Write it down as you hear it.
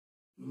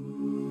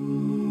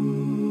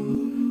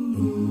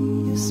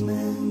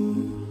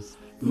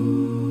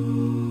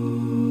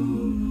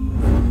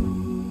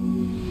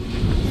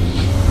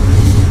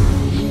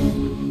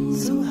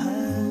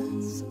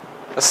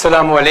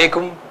Assalamu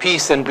alaikum,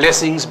 peace and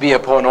blessings be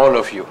upon all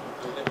of you.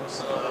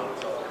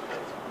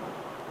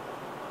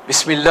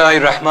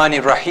 Bismillahir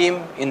Rahmanir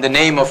Rahim, in the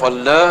name of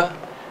Allah,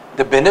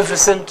 the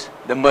Beneficent,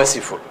 the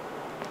Merciful.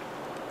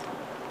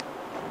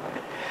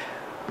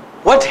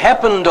 What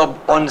happened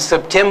on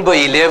September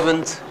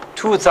 11th,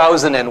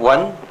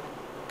 2001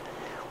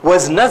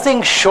 was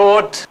nothing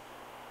short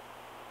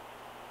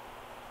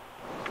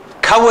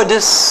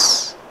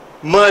cowardice,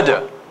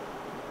 murder,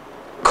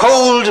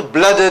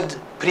 cold-blooded,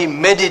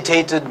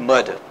 premeditated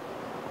murder.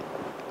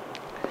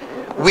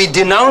 We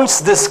denounce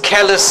this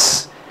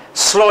callous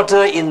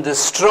slaughter in the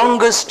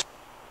strongest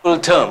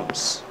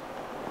terms.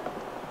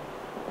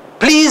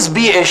 Please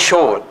be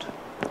assured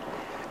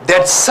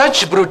that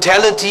such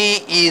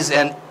brutality is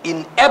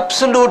in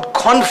absolute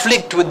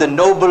conflict with the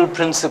noble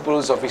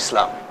principles of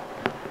Islam.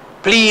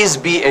 Please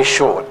be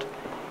assured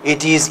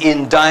it is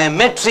in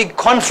diametric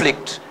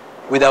conflict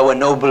with our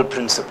noble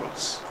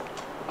principles.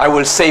 I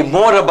will say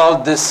more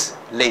about this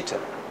later.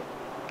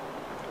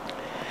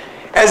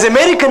 As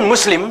American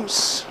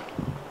Muslims,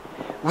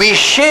 we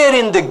share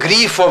in the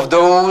grief of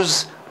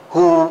those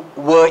who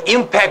were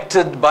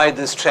impacted by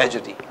this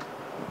tragedy.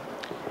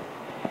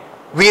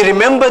 We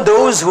remember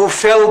those who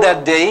fell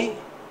that day.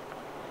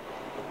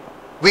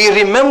 We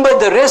remember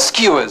the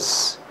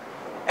rescuers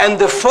and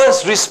the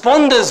first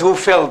responders who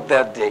fell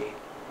that day.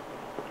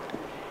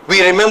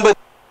 We remember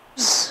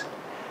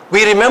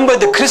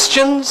the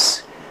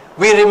Christians,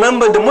 we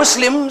remember the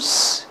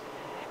Muslims,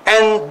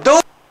 and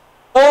those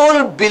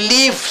all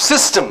belief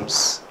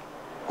systems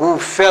who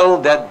fell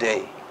that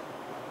day.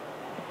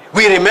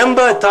 We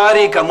remember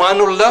Tariq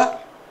Amanullah,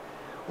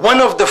 one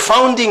of the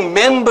founding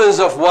members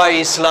of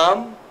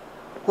WhyIslam,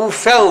 who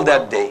fell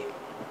that day.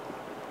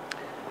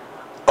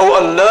 O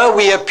Allah,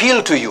 we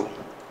appeal to you.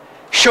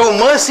 Show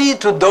mercy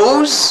to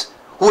those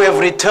who have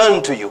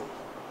returned to you.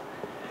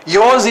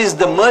 Yours is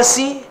the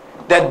mercy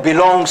that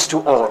belongs to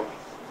all.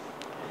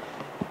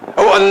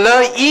 O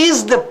Allah,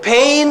 ease the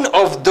pain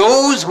of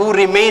those who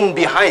remain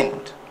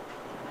behind.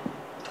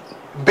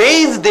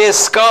 Bathe their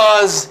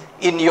scars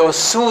in your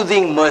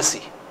soothing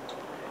mercy.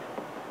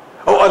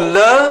 O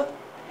Allah,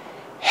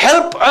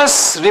 help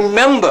us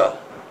remember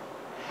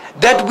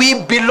that we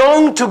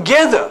belong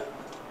together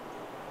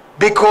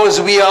because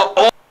we are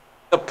all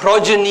the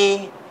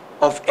progeny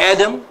of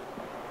Adam,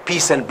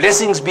 peace and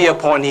blessings be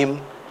upon him,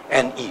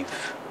 and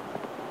Eve.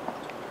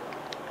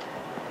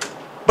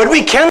 But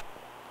we cannot be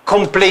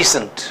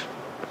complacent.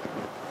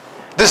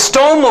 The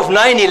storm of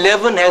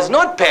 9/11 has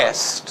not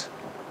passed.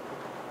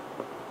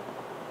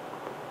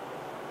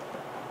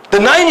 The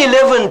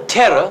 9/11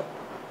 terror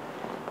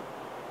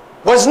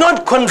was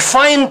not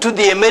confined to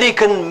the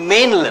American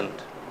mainland.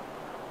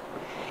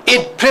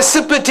 It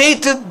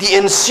precipitated the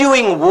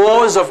ensuing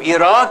wars of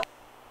Iraq,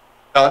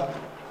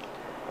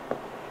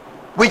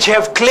 which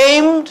have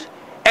claimed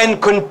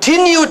and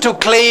continue to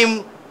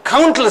claim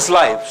countless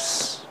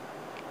lives,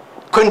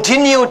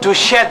 continue to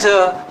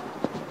shatter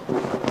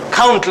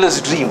countless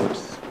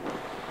dreams.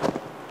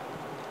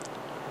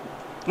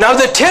 Now,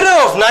 the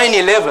terror of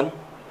 9/11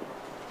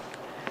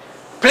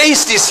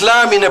 placed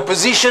Islam in a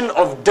position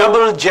of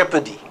double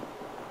jeopardy.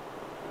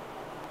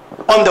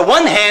 On the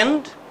one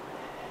hand,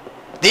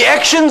 the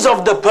actions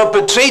of the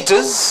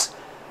perpetrators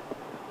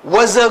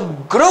was a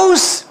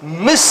gross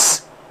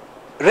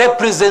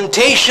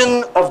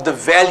misrepresentation of the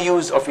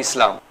values of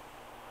Islam.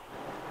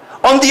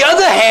 On the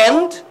other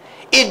hand,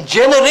 it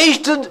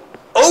generated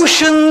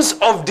oceans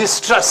of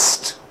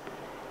distrust,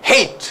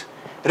 hate,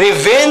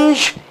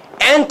 revenge,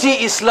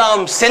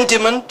 anti-Islam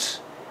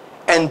sentiment,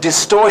 and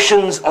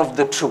distortions of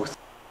the truth.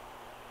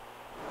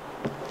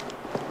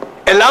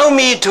 Allow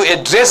me to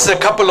address a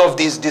couple of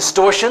these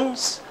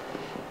distortions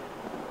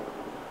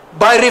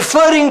by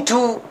referring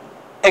to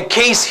a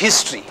case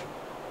history,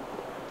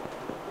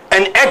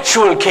 an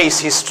actual case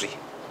history.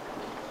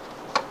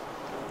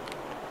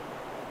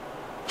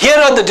 Here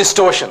are the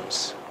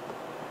distortions.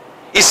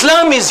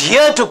 Islam is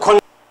here to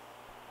control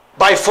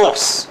by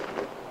force.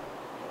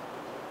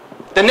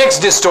 The next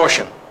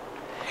distortion.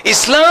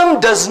 Islam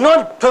does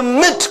not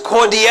permit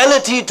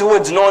cordiality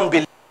towards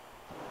non-believers.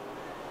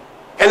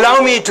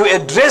 Allow me to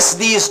address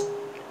these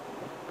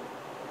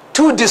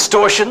two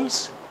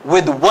distortions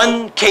with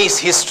one case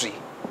history.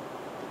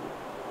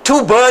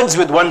 Two birds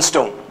with one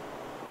stone.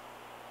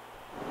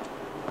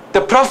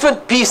 The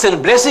Prophet, peace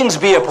and blessings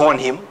be upon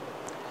him,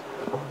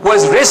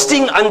 was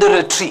resting under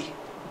a tree.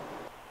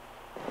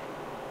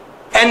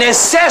 An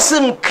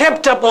assassin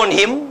crept upon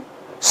him,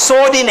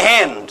 sword in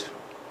hand,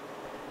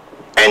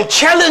 and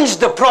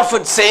challenged the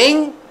Prophet,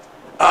 saying,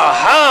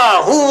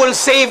 "Aha, who will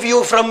save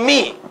you from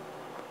me?"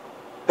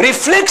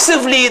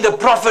 Reflexively, the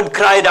Prophet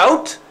cried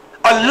out,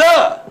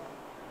 "Allah."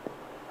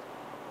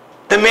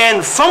 The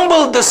man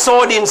fumbled the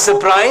sword in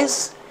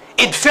surprise.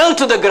 It fell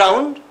to the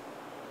ground,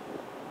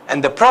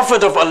 and the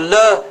Prophet of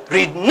Allah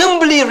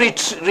nimbly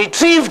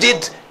retrieved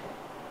it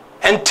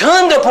and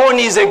turned upon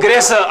his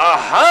aggressor.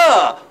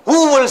 Aha!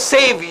 Who will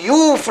save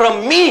you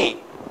from me?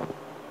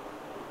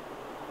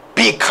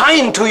 Be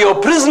kind to your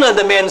prisoner,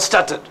 the man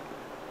stuttered.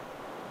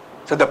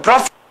 So the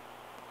Prophet,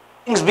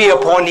 peace be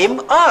upon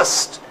him,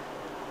 asked,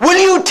 will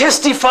you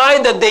testify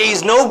that there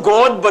is no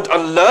God but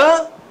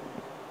Allah?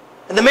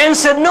 And the man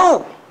said,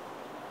 no.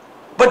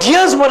 But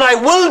here's what I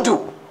will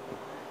do.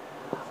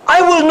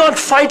 I will not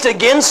fight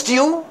against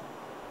you,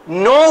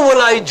 nor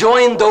will I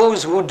join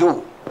those who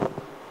do.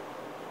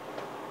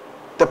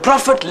 The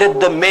Prophet let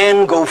the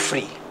man go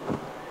free.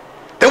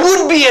 The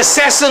would-be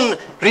assassin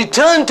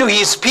returned to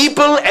his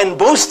people and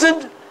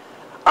boasted,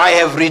 I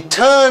have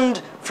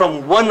returned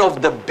from one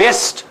of the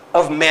best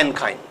of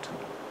mankind.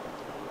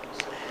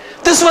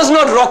 This was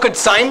not rocket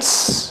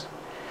science.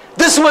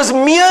 This was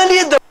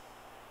merely the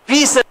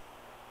peace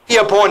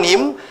upon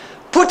him,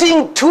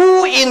 putting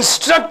two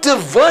instructive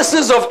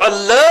verses of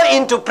Allah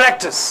into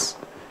practice.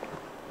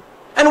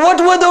 And what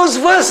were those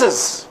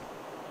verses?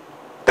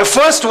 The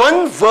first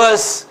one,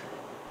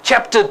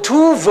 chapter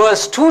 2,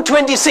 verse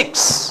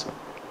 226.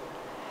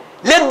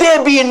 Let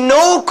there be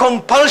no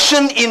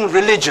compulsion in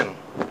religion.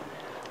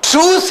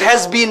 Truth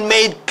has been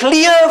made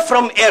clear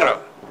from error.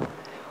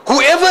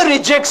 Whoever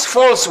rejects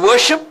false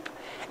worship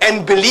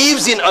and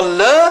believes in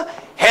Allah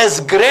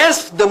has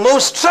grasped the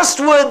most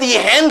trustworthy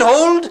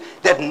handhold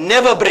that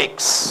never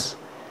breaks.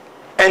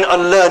 And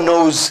Allah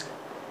knows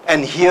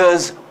and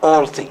hears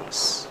all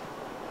things.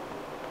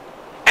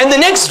 And the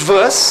next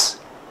verse,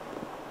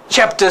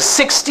 chapter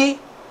 60,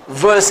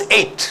 verse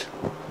 8.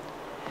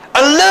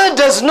 Allah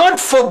does not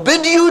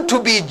forbid you to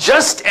be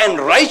just and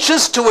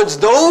righteous towards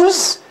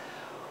those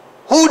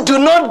who do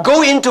not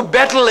go into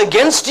battle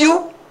against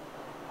you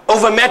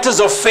over matters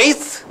of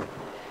faith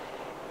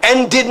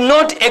and did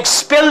not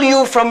expel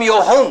you from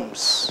your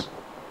homes.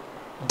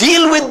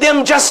 Deal with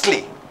them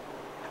justly.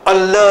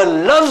 Allah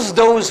loves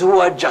those who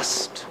are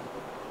just.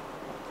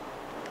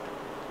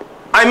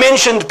 I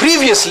mentioned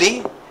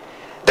previously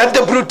that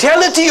the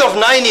brutality of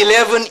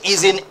 9/11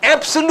 is in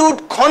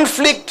absolute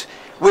conflict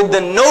with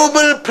the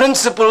noble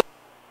principle of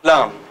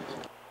Islam.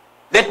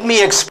 Let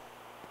me explain.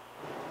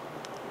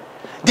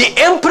 The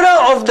emperor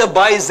of the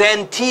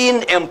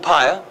Byzantine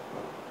Empire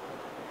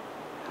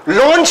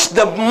launched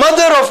the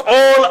mother of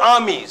all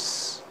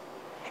armies,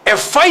 a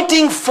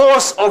fighting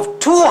force of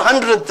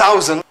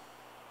 200,000,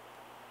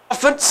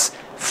 Prophet's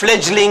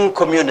fledgling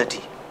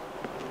community.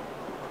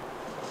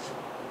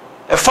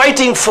 A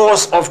fighting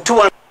force of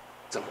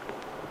 200,000.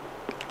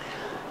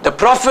 The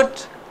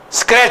Prophet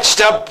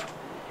scratched up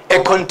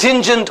a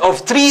contingent of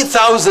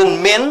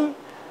 3,000 men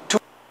to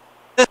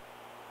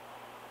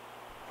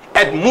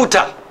at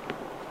Muta.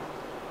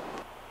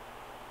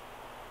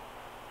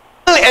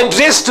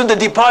 Addressed to the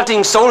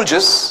departing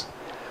soldiers,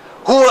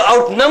 who were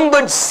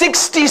outnumbered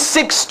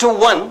 66 to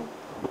 1,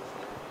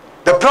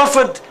 the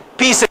Prophet,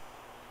 peace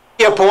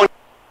be upon him,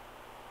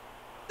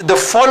 the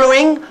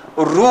following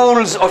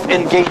rules of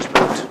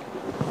engagement.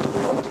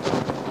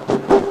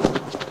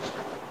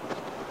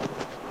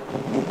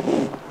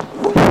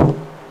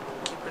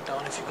 Keep it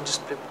down. If you can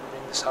just bring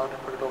this out and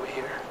put it over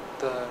here,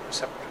 the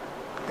receptor.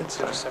 It's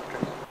the receptor.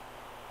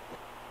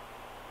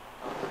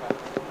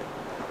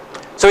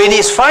 So in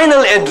his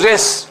final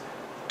address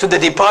to the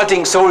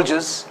departing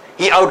soldiers,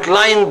 he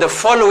outlined the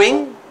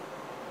following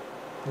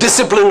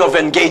discipline of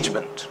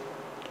engagement.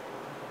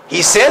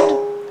 He said,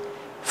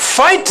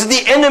 fight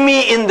the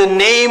enemy in the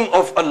name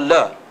of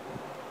Allah.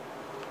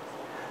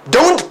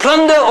 Don't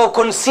plunder or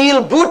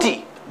conceal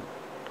booty.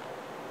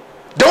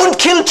 Don't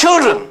kill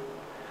children.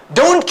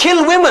 Don't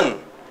kill women.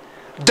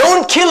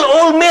 Don't kill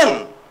old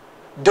men.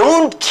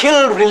 Don't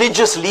kill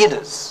religious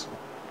leaders.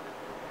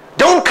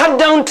 Don't cut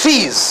down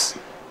trees.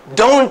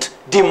 Don't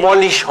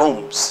demolish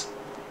homes.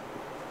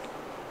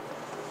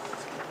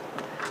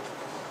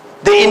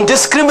 The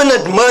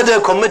indiscriminate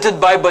murder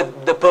committed by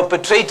the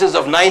perpetrators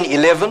of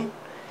 9/11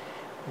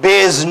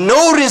 bears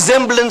no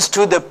resemblance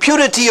to the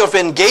purity of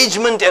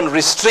engagement and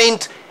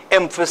restraint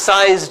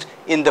emphasized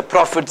in the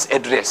Prophet's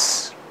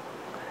address.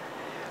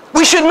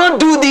 We should not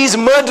do these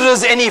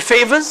murderers any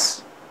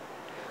favors.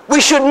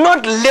 We should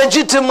not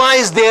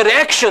legitimize their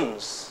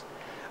actions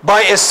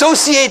by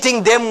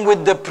associating them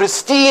with the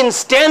pristine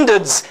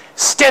standards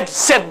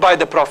set by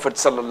the Prophet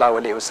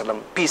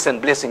ﷺ, peace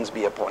and blessings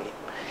be upon him.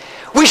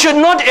 We should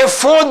not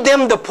afford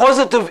them the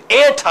positive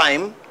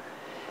airtime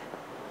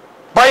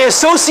by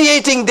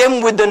associating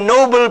them with the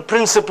noble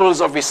principles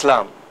of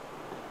Islam.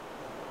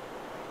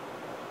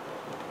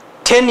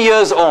 10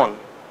 years on,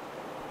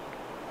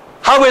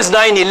 how has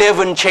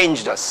 9/11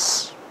 changed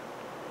us?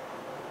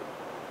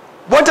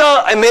 What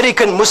are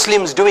American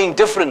Muslims doing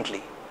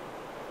differently?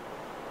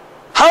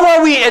 How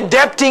are we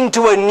adapting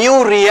to a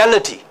new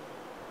reality?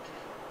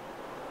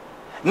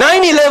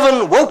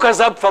 9/11 woke us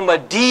up from a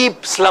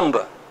deep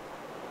slumber.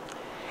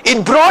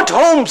 It brought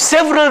home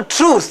several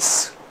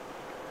truths.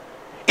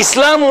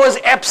 Islam was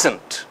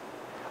absent,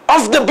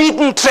 off the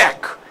beaten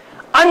track,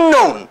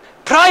 unknown,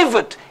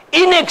 private,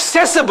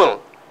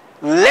 inaccessible,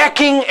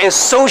 lacking a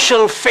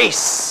social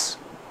face.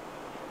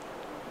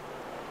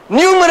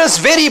 Numerous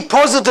very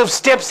positive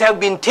steps have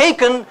been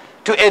taken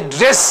to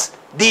address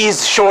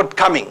these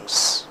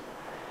shortcomings.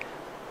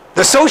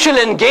 The social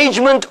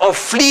engagement of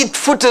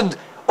fleet-footed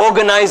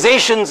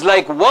organizations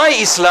like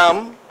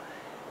WhyIslam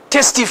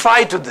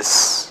testify to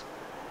this.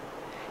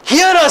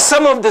 Here are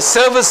some of the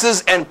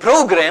services and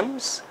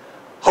programs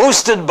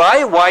hosted by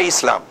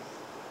WhyIslam.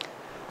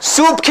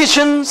 Soup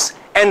kitchens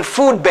and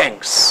food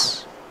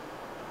banks.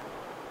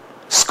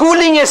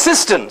 Schooling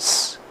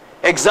assistance,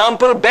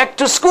 example, back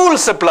to school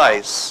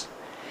supplies.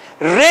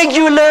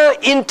 Regular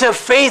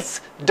interfaith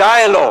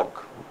dialogue.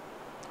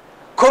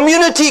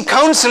 Community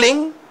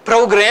counseling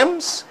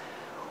programs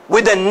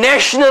with a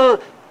national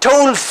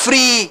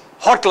toll-free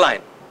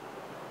hotline.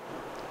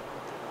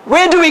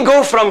 Where do we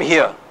go from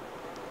here?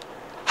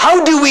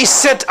 How do we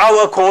set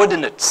our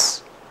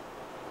coordinates?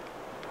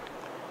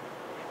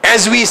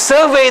 As we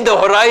survey the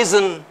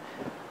horizon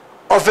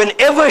of an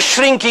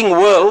ever-shrinking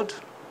world,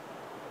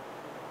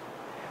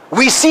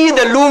 we see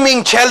the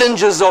looming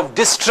challenges of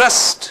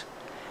distrust,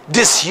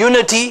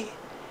 disunity,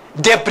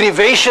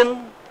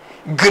 deprivation,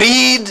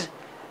 greed,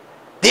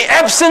 the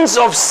absence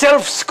of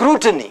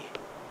self-scrutiny.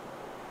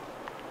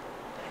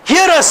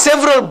 Here are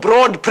several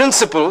broad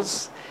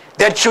principles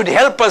that should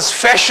help us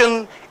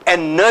fashion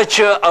and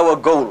nurture our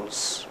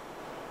goals.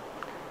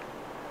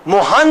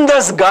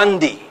 Mohandas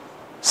Gandhi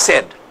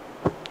said,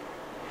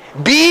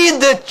 "Be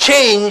the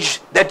change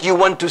that you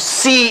want to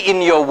see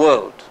in your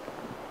world."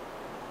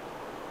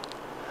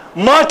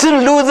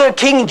 Martin Luther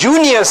King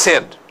Jr.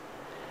 said,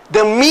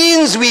 "The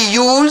means we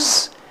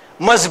use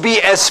must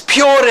be as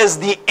pure as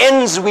the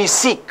ends we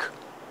seek."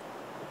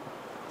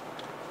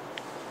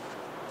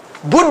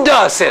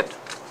 Buddha said,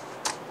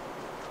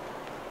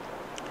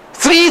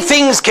 "Three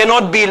things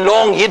cannot be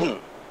long hidden: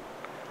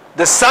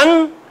 the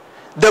sun,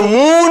 the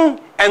moon,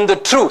 and the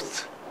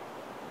truth."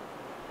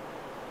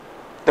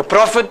 The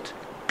Prophet,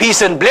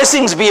 peace and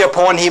blessings be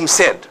upon him,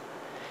 said,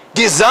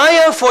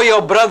 "Desire for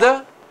your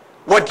brother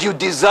what you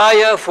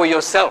desire for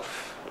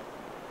yourself."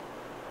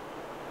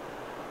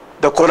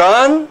 The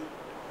Quran,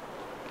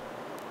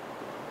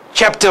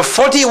 chapter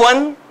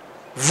 41,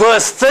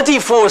 verse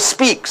 34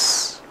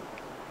 speaks,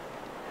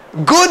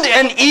 "Good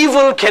and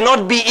evil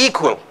cannot be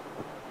equal.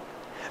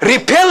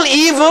 Repel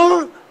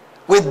evil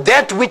with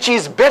that which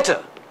is better.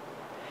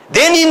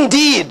 Then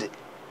indeed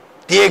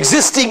the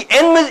existing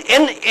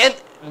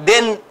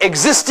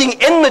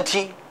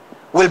enmity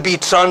will be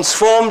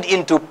transformed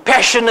into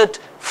passionate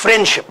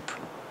friendship."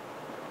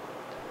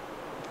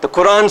 The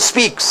Quran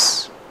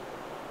speaks,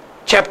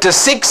 chapter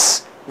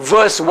 6,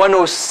 verse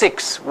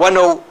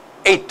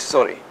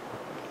 108,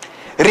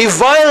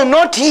 "Revile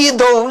not ye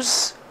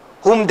those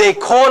whom they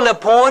call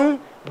upon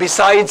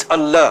besides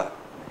Allah,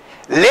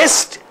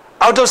 lest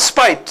out of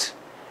spite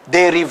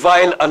they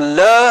revile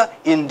Allah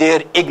in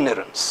their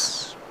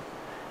ignorance."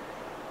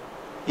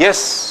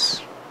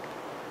 Yes,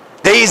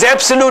 there is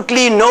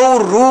absolutely no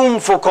room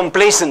for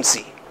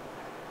complacency.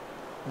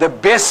 The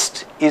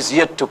best is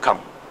yet to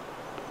come.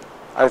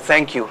 I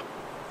thank you.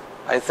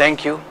 I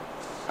thank you.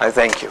 I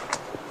thank you.